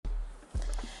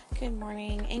Good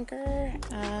morning, Anchor.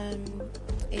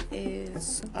 It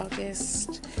is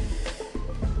August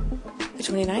the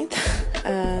 29th,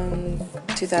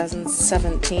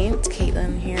 2017. It's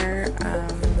Caitlin here. I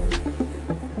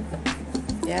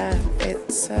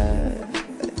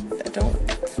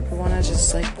don't want to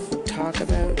just talk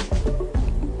about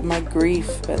my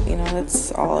grief, but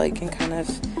that's all I can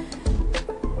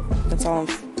that's all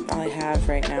I have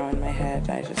right now in my head.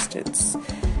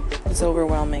 It's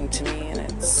overwhelming to me, and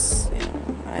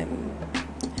I'm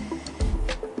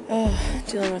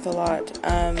dealing with a lot.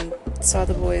 Saw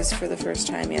the boys for the first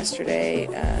time yesterday,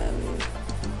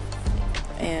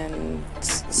 and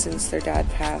since their dad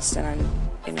passed, and I'm,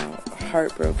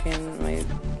 heartbroken.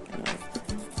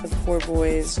 The poor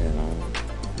boys,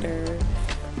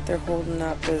 they're holding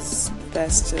up as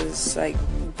best as,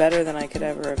 better than I could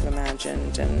ever have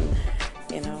imagined, and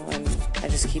I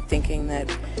just keep thinking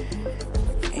that,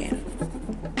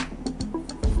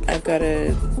 I've got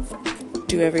to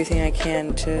do everything I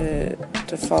can to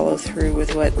follow through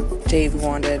with what Dave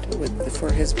wanted for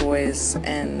his boys,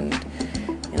 and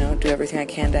do everything I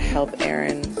can to help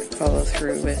Aaron follow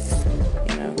through with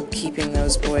keeping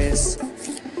those boys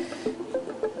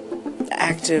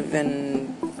active and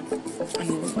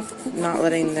not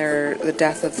letting the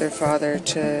death of their father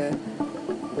to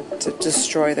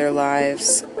destroy their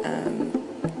lives.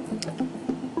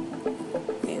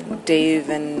 Dave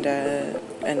and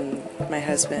my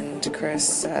husband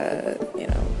Chris,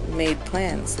 made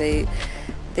plans. They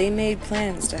made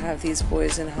plans to have these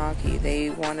boys in hockey. They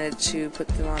wanted to put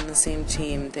them on the same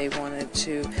team. They wanted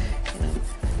to,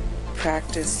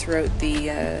 practice throughout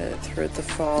the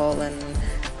fall and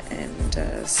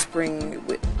spring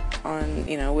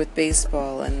with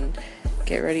baseball, and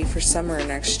get ready for summer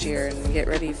next year, and get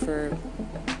ready for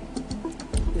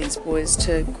these boys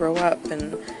to grow up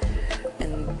and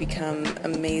become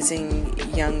amazing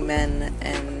young men,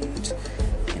 and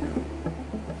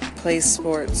play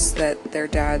sports that their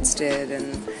dads did,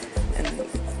 and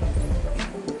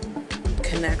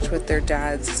connect with their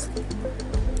dads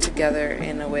together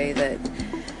in a way that,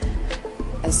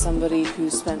 as somebody who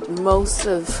spent most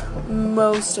of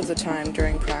the time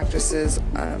during practices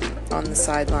on the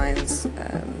sidelines,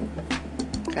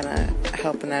 kind of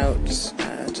helping out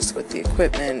just with the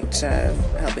equipment,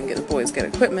 helping the boys get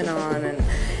equipment on, and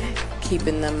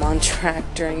keeping them on track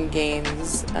during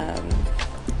games.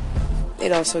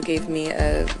 It also gave me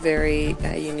a very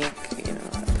unique,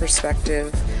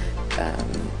 perspective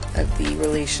of the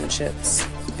relationships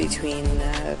between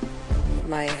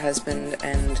my husband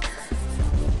and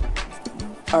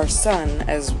our son,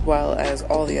 as well as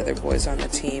all the other boys on the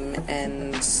team,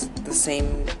 and the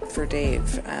same for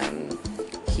Dave.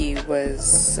 He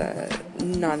was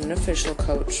not an official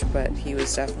coach, but he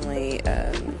was definitely,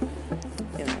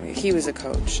 he was a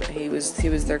coach. He was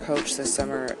their coach this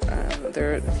summer.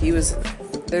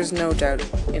 There's no doubt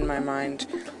in my mind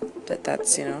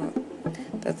that's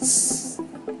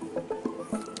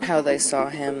how they saw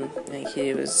him.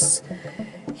 He was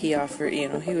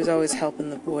always helping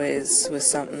the boys with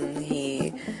something.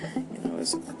 He,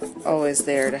 was always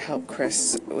there to help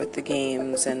Chris with the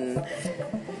games, and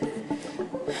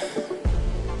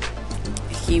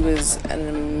he was an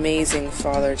amazing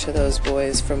father to those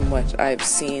boys from what I've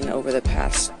seen over the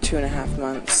past 2.5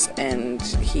 months, and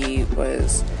he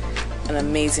was an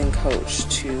amazing coach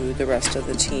to the rest of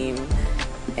the team,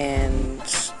 and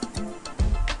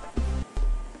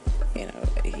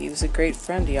he was a great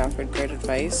friend. He offered great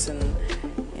advice, and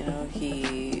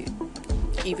he,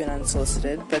 even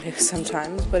unsolicited, but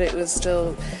it was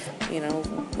still,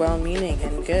 well-meaning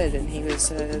and good, and he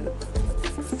was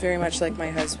very much like my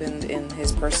husband in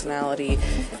his personality,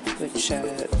 which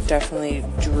definitely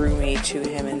drew me to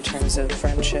him in terms of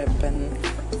friendship, and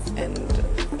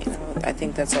I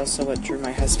think that's also what drew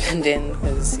my husband in,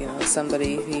 because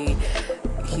somebody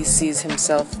he sees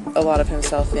a lot of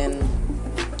himself in,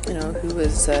 who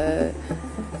was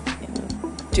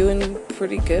doing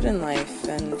pretty good in life,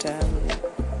 and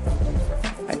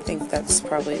I think that's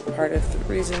probably part of the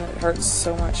reason it hurts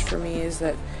so much for me, is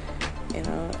that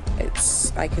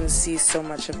I can see so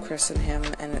much of Chris in him,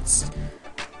 and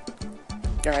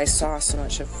I saw so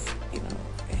much of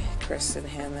Chris in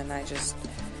him, and I just,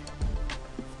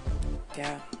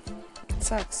 it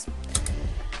sucks.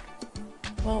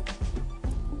 Well,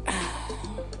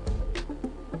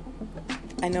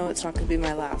 I know it's not going to be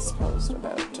my last post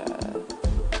about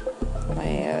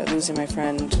my losing my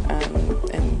friend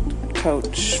and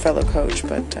fellow coach,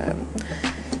 but I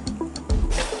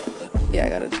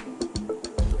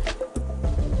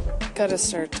gotta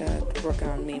start working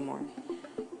on me more.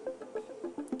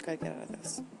 Gotta get out of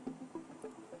this.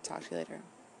 Talk to you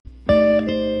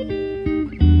later.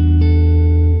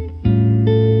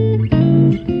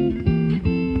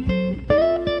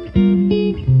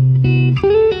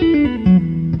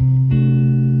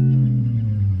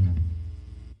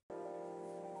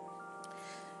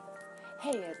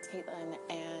 Hey, it's Caitlin,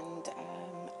 and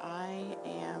I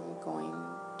am going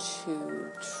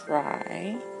to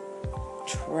try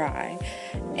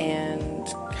and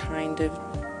kind of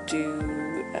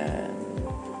do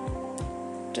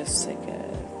just like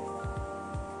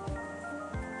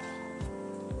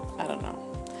I don't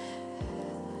know,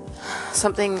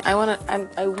 something. I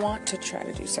want to try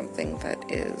to do something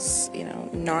that is,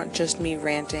 not just me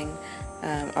ranting.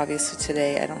 Obviously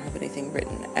today I don't have anything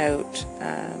written out,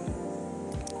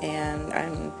 and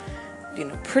I'm,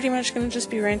 pretty much going to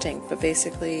just be ranting. But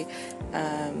basically,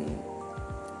 I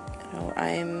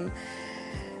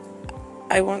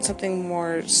want something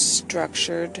more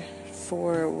structured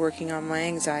for working on my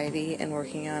anxiety and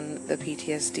working on the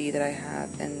PTSD that I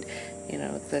have, and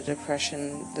the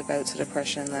depression, the bouts of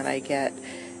depression that I get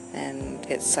and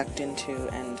get sucked into,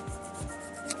 and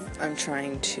I'm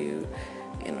trying to,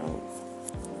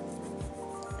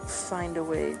 find a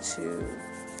way to,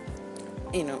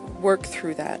 work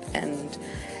through that. And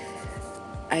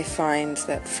I find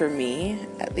that for me,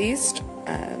 at least,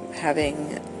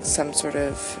 having some sort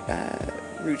of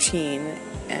routine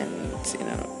and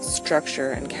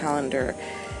structure and calendar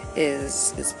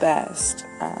is best.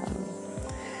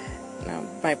 Now,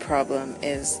 my problem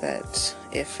is that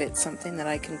if it's something that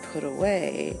I can put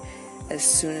away, as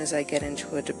soon as I get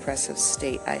into a depressive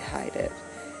state, I hide it.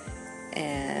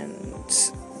 And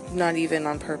not even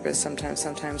on purpose. Sometimes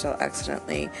I'll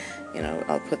accidentally,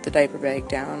 I'll put the diaper bag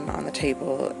down on the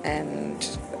table and,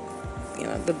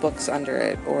 the book's under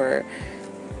it, or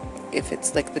if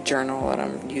it's like the journal that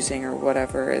I'm using or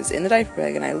whatever is in the diaper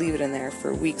bag, and I leave it in there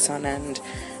for weeks on end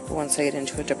once I get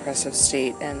into a depressive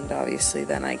state. And obviously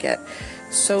then I get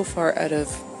so far out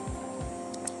of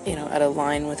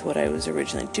line with what I was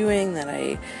originally doing that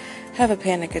I have a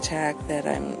panic attack, that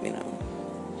I'm,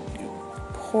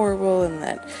 horrible, and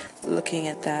that looking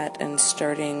at that and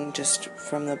starting just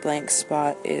from the blank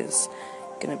spot is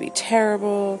going to be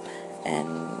terrible.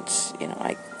 And,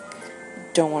 I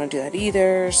don't want to do that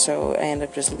either, so I end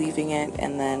up just leaving it,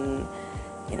 and then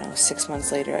 6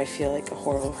 months later I feel like a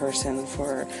horrible person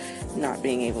for not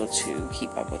being able to keep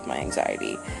up with my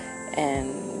anxiety,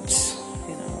 and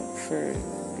for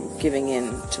giving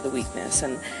in to the weakness.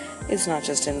 And it's not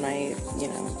just in my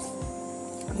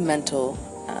mental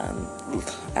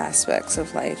aspects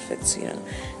of life. It's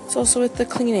it's also with the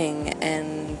cleaning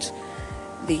and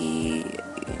the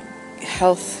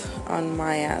health on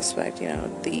my aspect,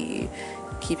 the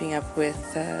keeping up with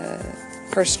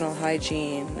personal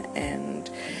hygiene and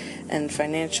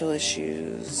financial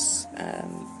issues.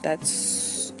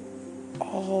 That's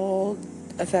all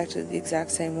affected the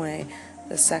exact same way.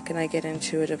 The second I get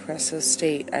into a depressive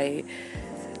state, I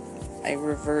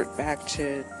revert back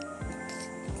to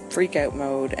freak out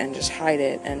mode and just hide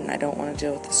it, and I don't want to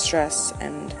deal with the stress,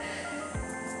 and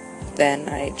then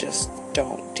I just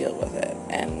don't deal with it.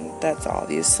 And that's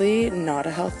obviously not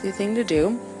a healthy thing to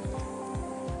do.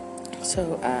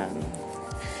 So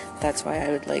that's why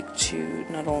I would like to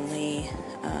not only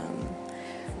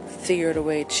figure out a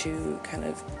way to kind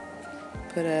of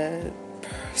put a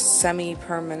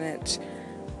semi-permanent,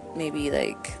 maybe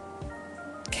like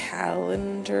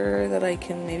calendar that I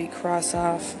can maybe cross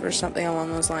off or something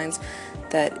along those lines,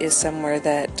 that is somewhere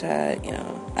that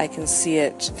I can see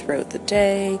it throughout the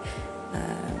day,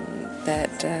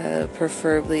 that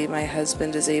preferably my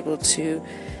husband is able to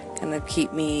kind of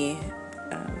keep me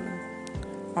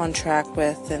on track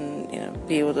with, and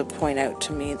be able to point out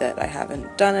to me that I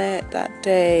haven't done it that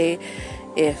day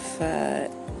if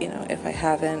if I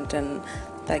haven't, and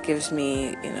that gives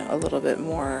me a little bit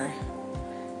more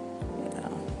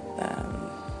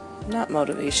not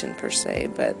motivation per se,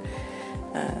 but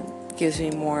gives me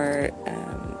more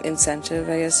incentive,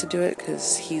 I guess, to do it,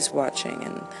 because he's watching,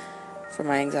 and for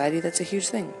my anxiety that's a huge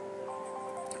thing.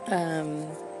 And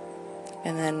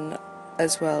then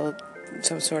as well,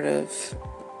 some sort of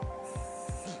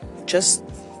just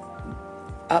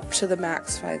up to the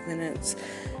max 5 minutes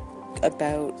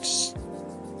about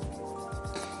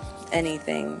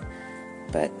anything,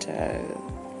 but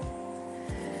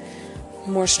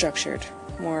more structured,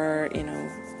 more,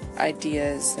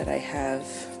 ideas that I have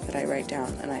that I write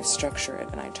down, and I structure it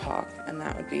and I talk, and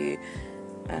that would be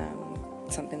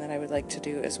something that I would like to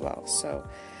do as well. So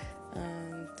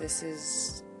this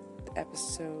is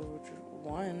episode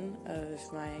 1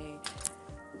 of my,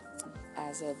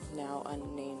 as of now,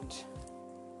 unnamed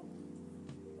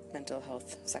mental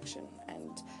health section,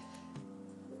 and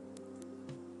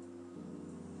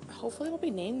hopefully it'll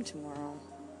be named tomorrow.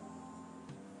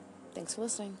 Thanks for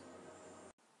listening.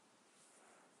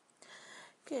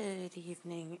 Good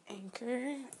evening,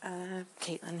 Anchor.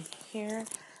 Caitlin here.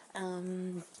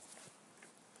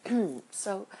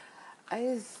 So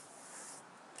I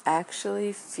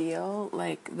actually feel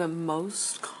like the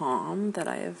most calm that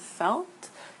I have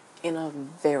felt in a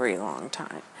very long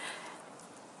time.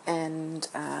 And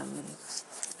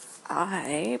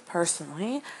I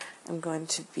personally am going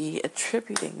to be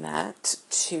attributing that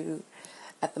to,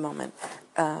 at the moment,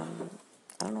 I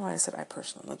don't know why I said I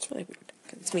personally, that's really weird.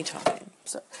 It's me talking.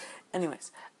 So,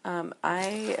 anyways,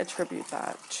 I attribute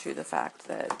that to the fact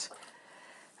that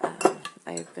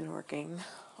I've been working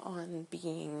on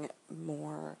being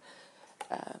more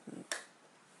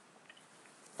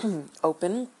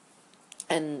open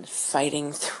and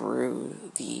fighting through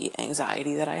the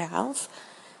anxiety that I have,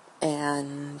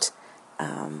 and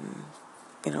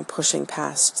pushing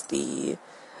past the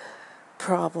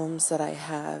problems that I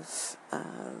have,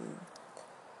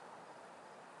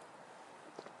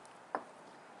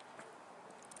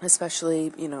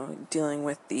 especially dealing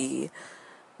with the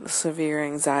severe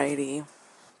anxiety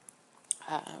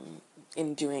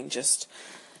in doing just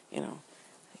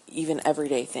even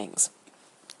everyday things.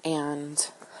 And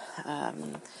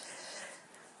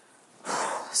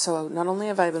so not only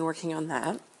have I been working on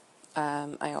that,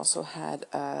 I also had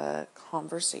a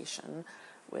conversation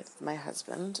with my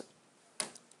husband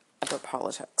about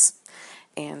politics.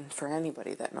 And for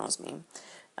anybody that knows me,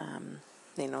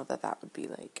 they know that would be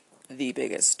like the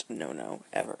biggest no-no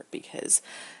ever, because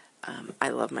I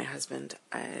love my husband.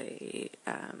 I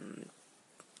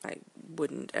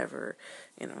wouldn't ever,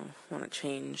 want to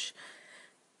change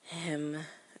him.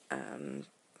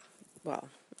 Well,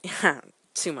 yeah,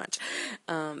 too much.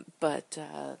 But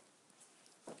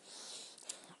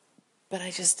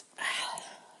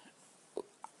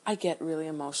I get really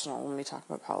emotional when we talk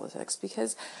about politics,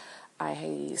 because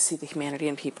I see the humanity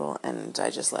in people, and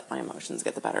I just let my emotions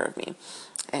get the better of me.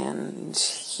 And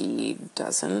he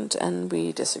doesn't, and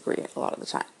we disagree a lot of the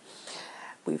time.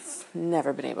 We've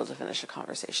never been able to finish a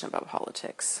conversation about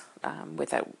politics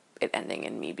without it ending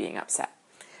in me being upset,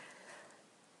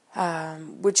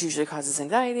 which usually causes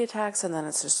anxiety attacks, and then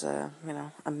it's just a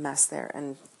mess there.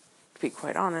 And to be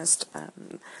quite honest,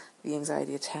 the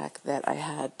anxiety attack that I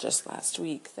had just last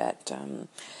week that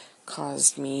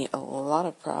caused me a lot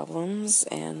of problems,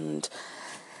 and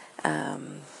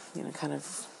kind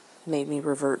of made me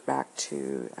revert back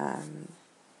to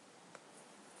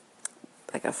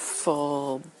like a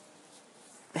full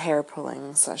hair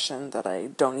pulling session that I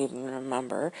don't even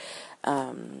remember.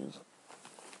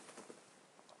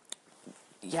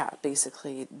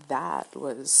 Basically that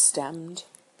was stemmed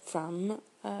from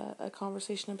a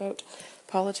conversation about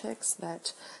politics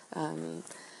that,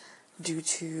 due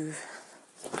to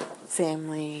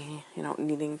family,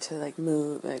 needing to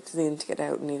move, needing to get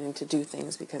out, needing to do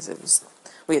things because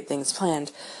we had things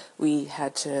planned, we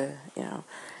had to,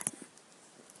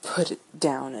 put it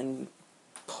down and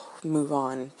move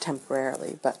on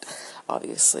temporarily. But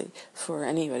obviously, for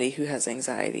anybody who has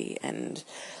anxiety and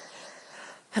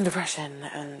depression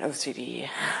and OCD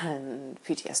and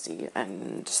PTSD,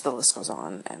 and the list goes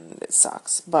on, and it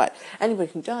sucks. But anybody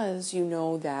who does,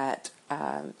 that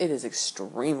it is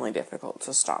extremely difficult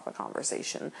to stop a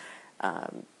conversation,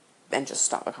 and just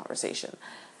stop a conversation.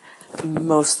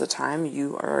 Most of the time,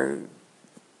 you are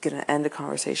going to end a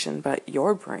conversation, but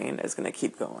your brain is going to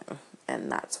keep going.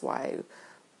 And that's why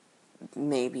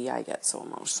maybe I get so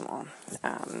emotional,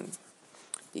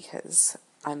 because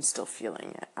I'm still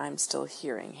feeling it. I'm still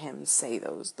hearing him say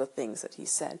the things that he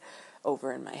said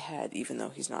over in my head, even though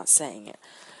he's not saying it.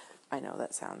 I know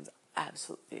that sounds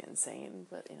absolutely insane,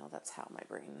 but that's how my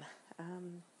brain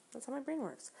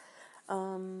works.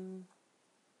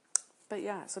 But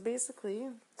yeah, so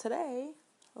basically today,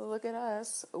 look at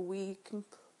us. We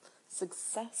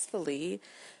successfully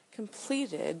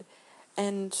completed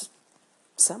and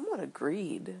somewhat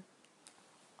agreed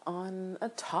on a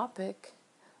topic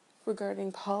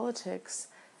regarding politics,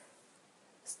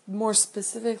 more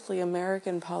specifically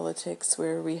American politics,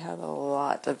 where we have a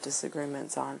lot of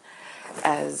disagreements on.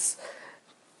 As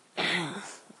man,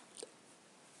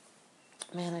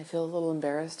 I feel a little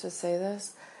embarrassed to say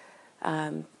this.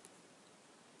 For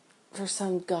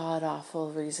some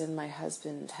god-awful reason, my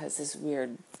husband has this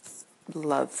weird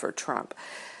love for Trump.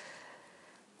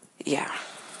 Yeah,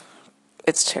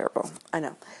 it's terrible. I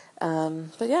know.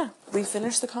 But yeah, we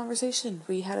finished the conversation.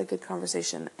 We had a good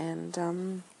conversation, and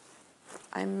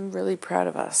I'm really proud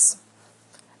of us.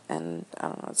 And I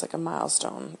don't know, it's like a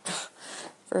milestone.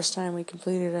 First time we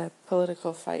completed a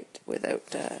political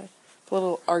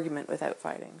argument without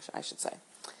fighting, I should say.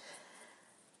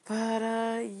 But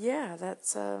yeah, that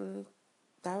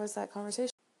was that conversation.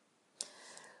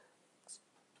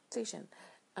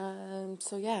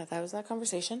 So yeah, that was that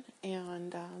conversation,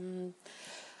 and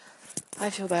I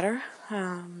feel better.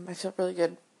 I feel really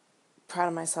good, proud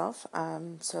of myself.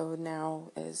 So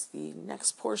now is the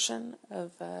next portion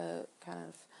of kind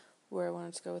of where I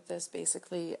wanted to go with this.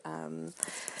 Basically,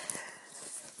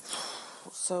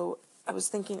 so I was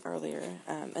thinking earlier,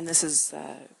 and this is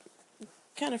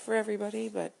kind of for everybody,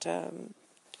 but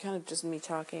kind of just me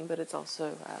talking, but it's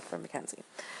also for Mackenzie.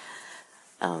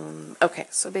 Okay,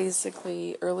 so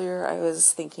basically earlier I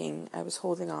was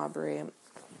holding Aubrey,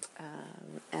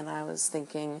 and I was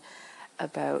thinking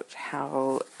about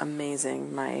how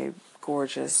amazing my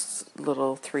gorgeous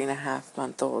little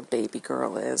 3.5-month-old baby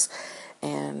girl is.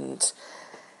 And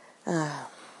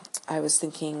I was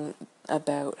thinking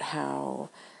about how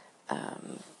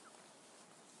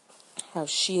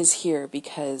she is here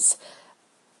because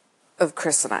of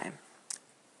Chris and I.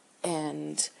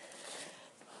 And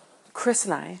Chris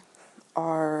and I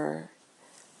are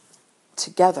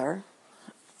together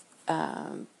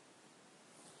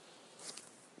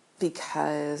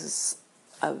because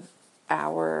of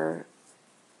our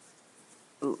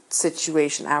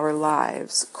situation, our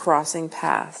lives crossing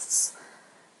paths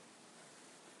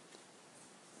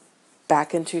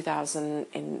back in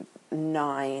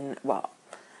 2009. Well,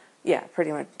 yeah,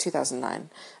 pretty much 2009.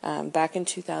 Back in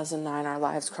 2009, our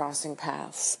lives crossing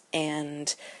paths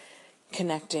and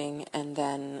connecting, and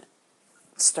then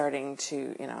starting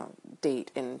to,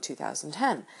 date in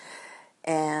 2010.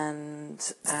 And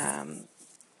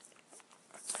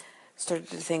started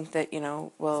to think that,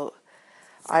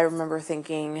 I remember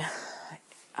thinking,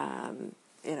 I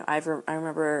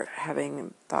remember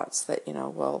having thoughts that,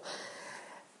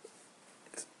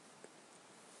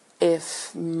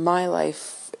 if my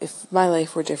life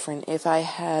were different, if I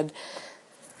had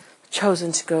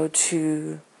chosen to go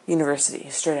to university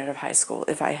straight out of high school,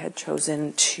 if I had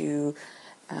chosen to,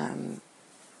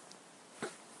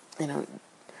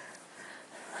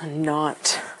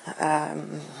 not,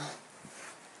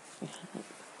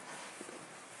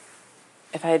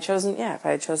 if I had chosen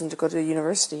to go to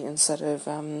university instead of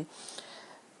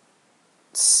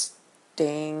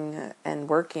staying and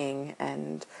working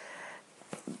and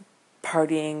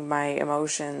partying my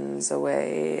emotions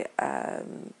away,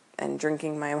 and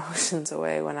drinking my emotions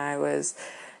away when I was,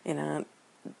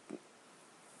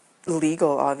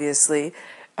 legal, obviously,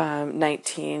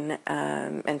 19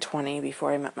 and 20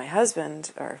 before I met my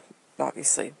husband, or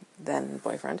obviously then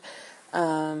boyfriend.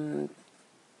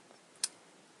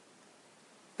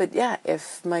 But yeah,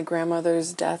 if my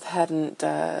grandmother's death hadn't,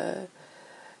 if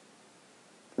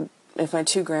my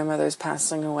two grandmothers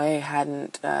passing away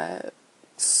hadn't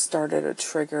started a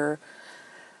trigger,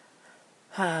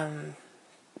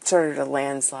 started a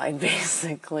landslide,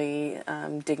 basically,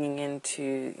 digging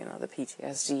into, the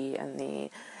PTSD and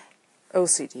the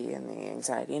OCD and the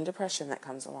anxiety and depression that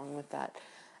comes along with that,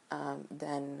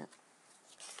 then,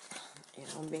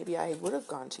 maybe I would have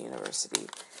gone to university.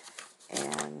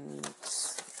 And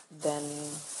then,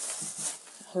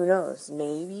 who knows,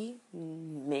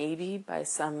 maybe by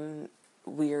some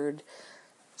weird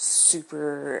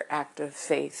super active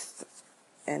faith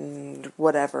and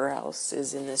whatever else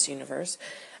is in this universe,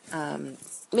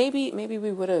 maybe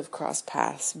we would have crossed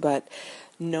paths. But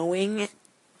knowing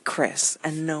Chris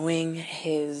and knowing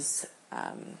his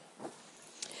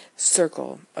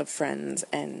circle of friends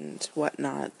and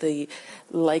whatnot, the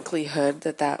likelihood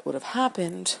that would have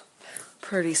happened,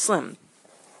 pretty slim.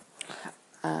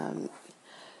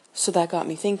 So that got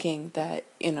me thinking that,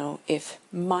 if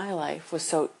my life was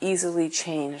so easily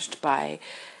changed by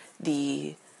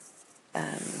the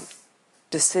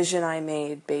decision I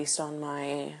made based on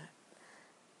my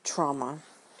trauma,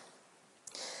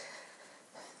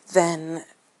 then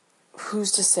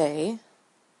who's to say,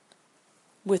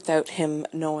 without him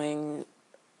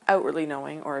outwardly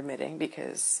knowing or admitting,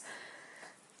 because,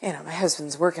 my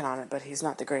husband's working on it, but he's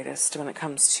not the greatest when it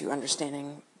comes to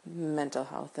understanding mental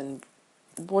health, and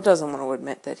doesn't want to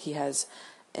admit that he has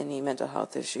any mental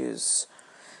health issues.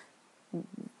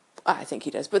 I think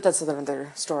he does, but that's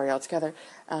another story altogether,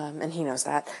 and he knows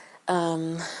that.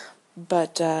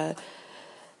 But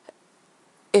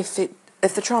if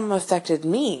the trauma affected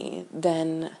me,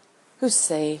 then who's to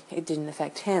say it didn't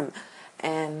affect him?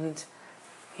 And,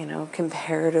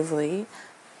 comparatively,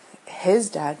 his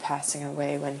dad passing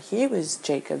away when he was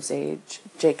Jacob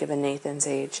and Nathan's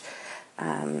age,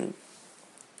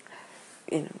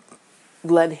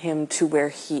 led him to where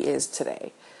he is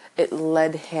today. It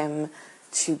led him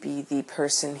to be the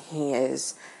person he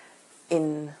is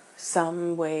in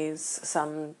some ways,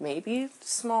 some maybe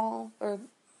small, or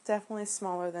definitely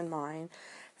smaller than mine,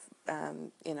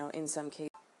 in some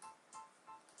cases.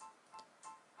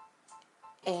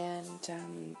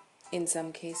 And in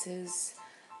some cases,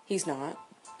 he's not.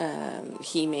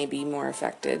 he may be more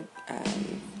affected.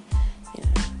 You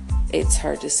know, it's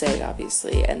hard to say,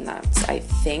 obviously, and that's, I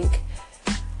think,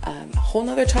 a whole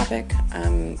nother topic. I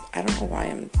don't know why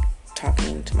I'm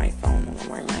talking to my phone when I'm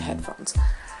wearing my headphones.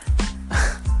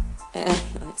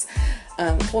 Anyways,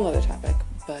 whole nother topic,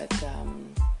 but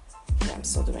yeah, I'm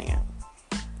still doing it.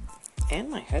 And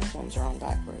my headphones are on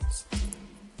backwards.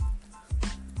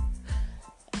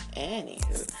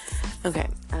 Anywho, okay,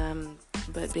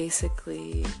 but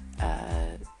basically,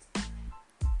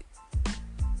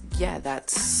 yeah,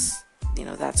 that's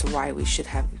why we should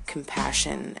have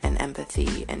compassion and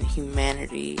empathy and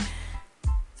humanity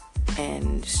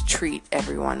and treat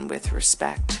everyone with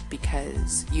respect,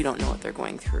 because you don't know what they're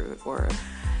going through or,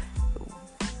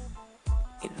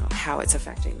 how it's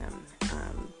affecting them.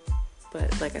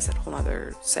 But like I said, whole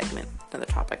other segment, another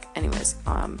topic. Anyways,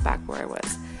 back where I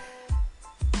was.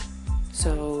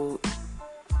 So,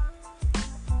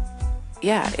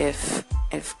 yeah, if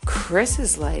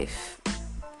Chris's life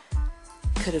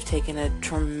could have taken a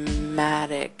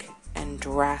dramatic's not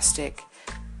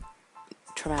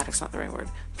the right word,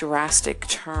 drastic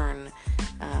turn,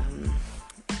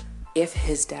 if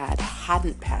his dad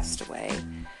hadn't passed away,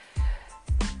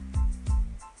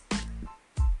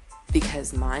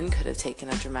 because mine could have taken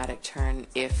a dramatic turn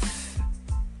if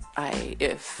I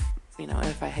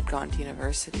had gone to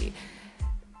university.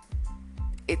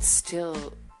 It's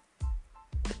still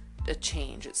a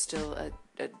change. It's still a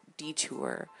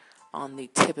detour on the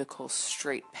typical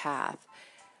straight path.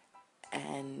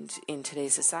 And in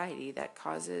today's society, that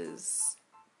causes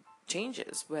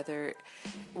changes, whether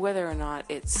or not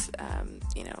it's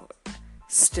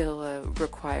still a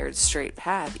required straight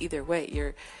path. Either way,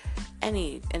 you're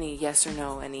any yes or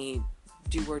no, any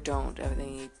do or don't,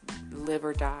 any live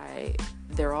or die,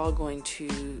 they're all going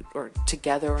to, or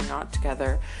together or not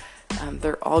together,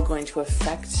 they're all going to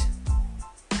affect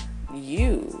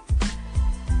you.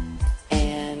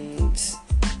 And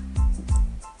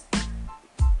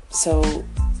so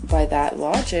by that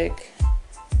logic,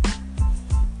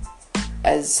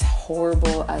 as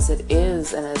horrible as it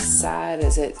is and as sad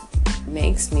as it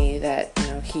makes me that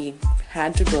he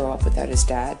had to grow up without his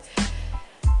dad,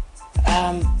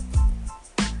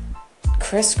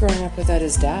 Chris growing up without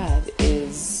his dad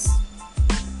is,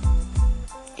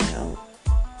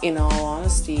 in all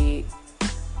honesty,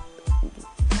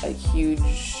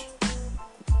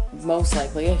 most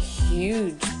likely a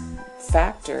huge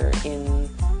factor in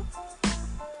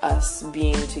us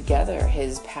being together.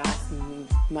 His path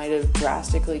might have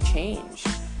drastically changed,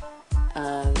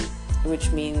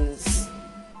 which means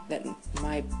that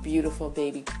my beautiful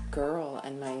baby girl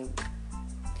and my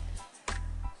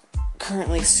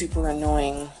currently super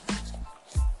annoying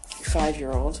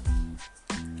 5-year-old,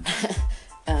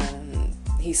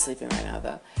 he's sleeping right now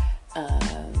though,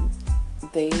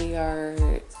 they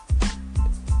are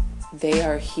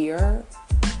here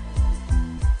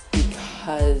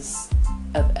because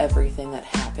of everything that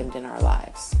happened in our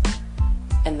lives,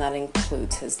 and that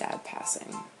includes his dad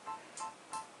passing.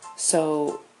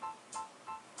 So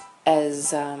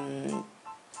as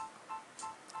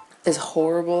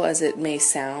horrible as it may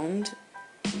sound,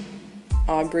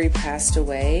 Aubrey passed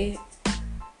away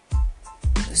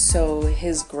so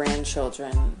his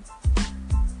grandchildren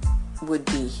would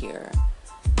be here.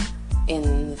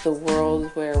 In the world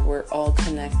where we're all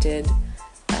connected,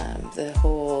 the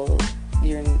whole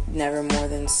you're never more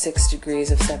than 6 degrees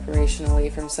of separation away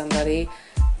from somebody,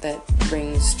 that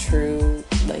rings true,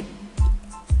 like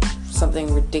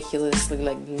something ridiculously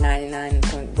like 99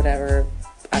 point whatever.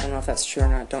 I don't know if that's true or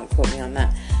not, don't quote me on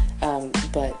that,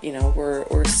 but you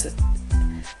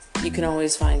can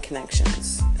always find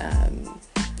connections,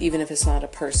 even if it's not a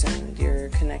person. You're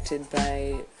connected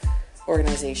by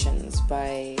organizations,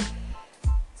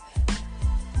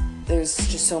 there's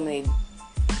just so many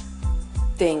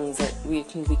things that we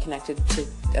can be connected to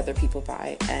other people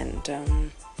by, and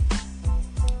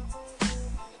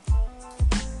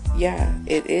yeah,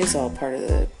 it is all part of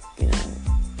the,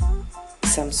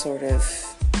 some sort of,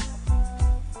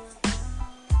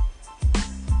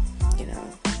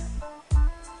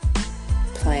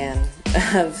 plan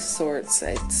of sorts.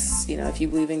 It's, if you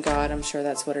believe in God, I'm sure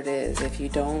that's what it is. If you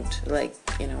don't, I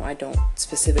don't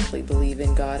specifically believe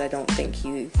in God. I don't think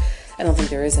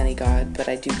there is any God, but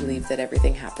I do believe that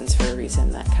everything happens for a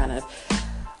reason. That kind of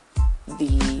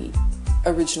the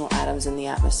original atoms in the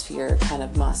atmosphere kind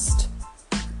of must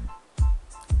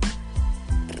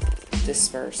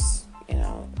disperse,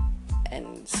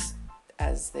 and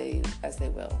as they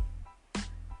will.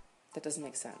 That doesn't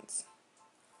make sense.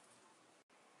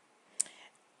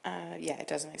 Yeah, it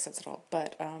doesn't make sense at all.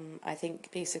 But I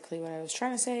think basically what I was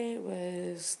trying to say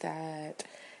was that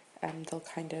they'll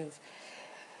kind of,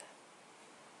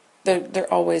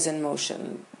 they're always in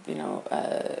motion,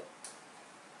 oh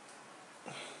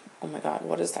my God,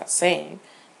 what is that saying?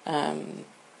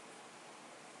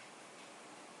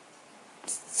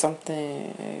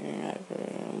 Something,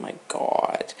 oh my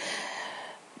God.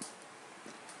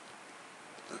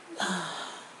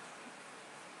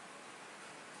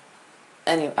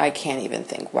 Anyway, I can't even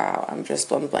think. Wow, I'm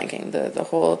blanking. The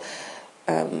whole,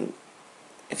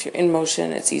 if you're in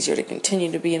motion, it's easier to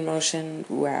continue to be in motion.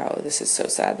 Wow, this is so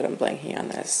sad that I'm blanking on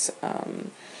this.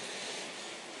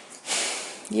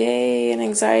 Yay, an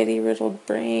anxiety-riddled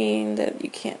brain that you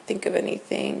can't think of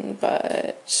anything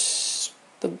but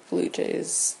the Blue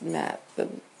Jays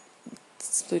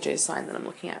Blue Jays sign that I'm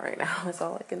looking at right now is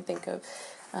all I can think of.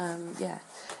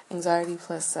 Anxiety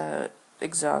plus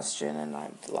exhaustion, and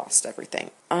I've lost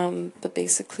everything. But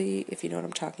basically, if you know what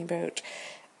I'm talking about,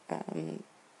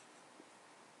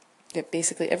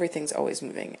 basically everything's always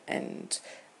moving, and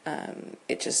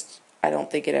I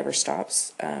don't think it ever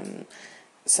stops.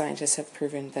 Scientists have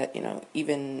proven that,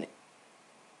 even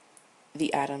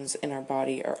the atoms in our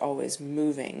body are always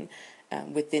moving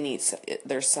within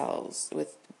their cells,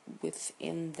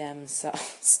 within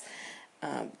themselves.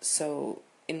 So,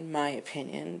 in my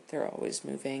opinion, they're always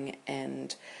moving,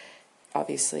 and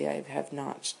obviously I have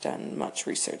not done much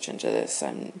research into this.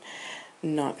 I'm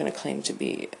not going to claim to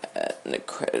be an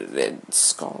accredited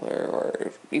scholar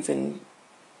or even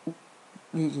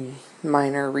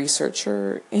minor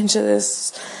researcher into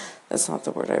this. That's not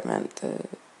the word I meant.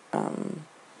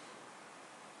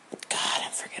 God,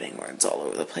 I'm forgetting words all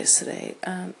over the place today.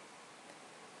 I'm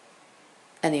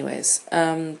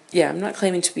not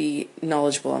claiming to be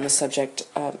knowledgeable on the subject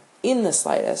in the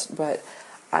slightest, but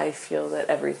I feel that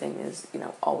everything is,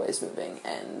 always moving,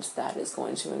 and that is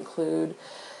going to include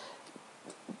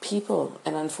people,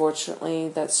 and unfortunately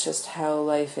that's just how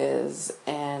life is,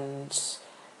 and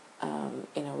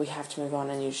we have to move on,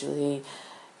 and usually,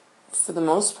 for the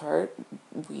most part,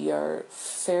 we are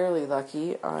fairly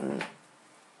lucky on,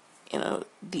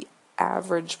 the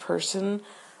average person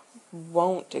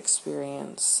won't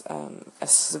experience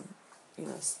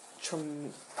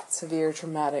severe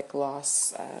traumatic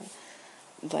loss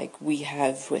like we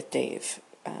have with Dave.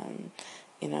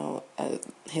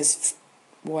 His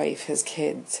wife, his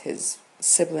kids, his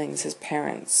siblings, his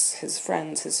parents, his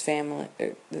friends, his family,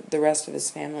 the rest of his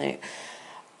family,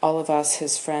 all of us,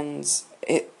 his friends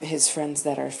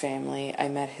that are family. I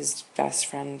met his best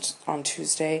friend on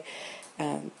Tuesday.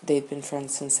 They've been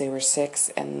friends since they were 6,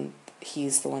 and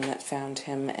he's the one that found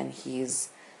him, and he's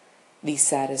the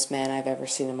saddest man I've ever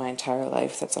seen in my entire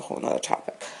life. That's a whole nother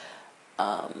topic.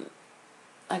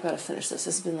 I gotta finish this.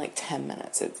 This has been like 10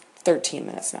 minutes. It's 13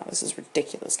 minutes now. This is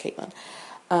ridiculous, Caitlin.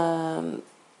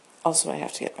 Also, I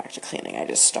have to get back to cleaning. I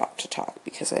just stopped to talk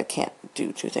because I can't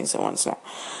do 2 things at once now.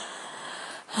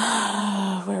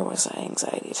 Where was I?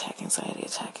 Anxiety attack.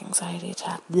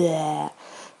 Bleh.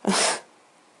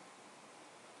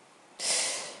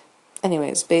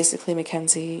 Anyways, basically,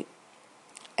 Mackenzie,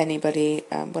 anybody,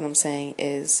 what I'm saying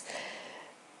is,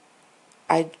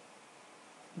 I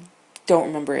don't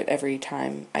remember it every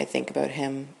time I think about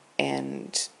him,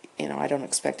 and, I don't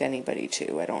expect anybody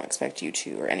to. I don't expect you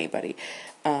to, or anybody,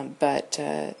 but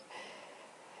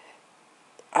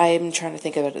I'm trying to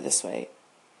think about it this way.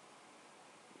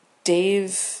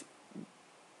 Dave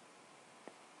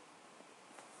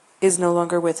is no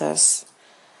longer with us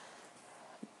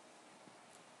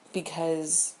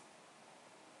because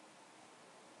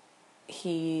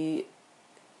the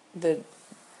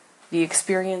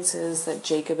experiences that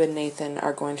Jacob and Nathan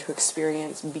are going to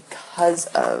experience because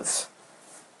of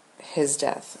his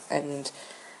death, and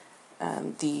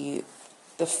the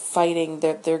fighting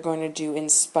that they're going to do in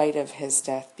spite of his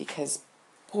death, because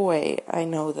boy, I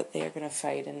know that they are going to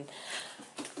fight, and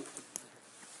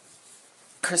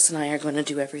Chris and I are going to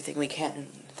do everything we can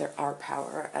in our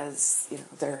power as,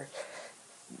 their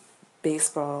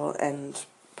baseball and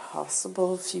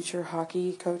possible future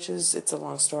hockey coaches. It's a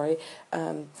long story.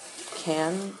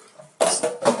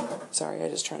 Sorry, I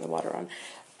just turned the water on.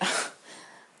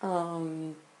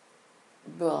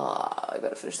 I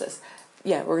better finish this.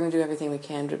 Yeah, we're going to do everything we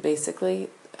can, but basically,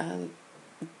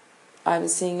 I'm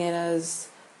seeing it as,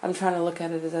 I'm trying to look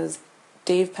at it as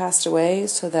Dave passed away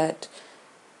so that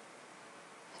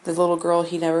the little girl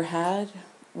he never had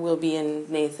will be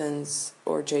in Nathan's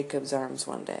or Jacob's arms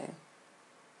one day.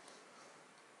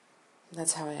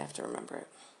 That's how I have to remember it.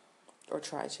 Or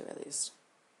try to, at least.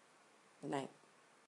 Good night.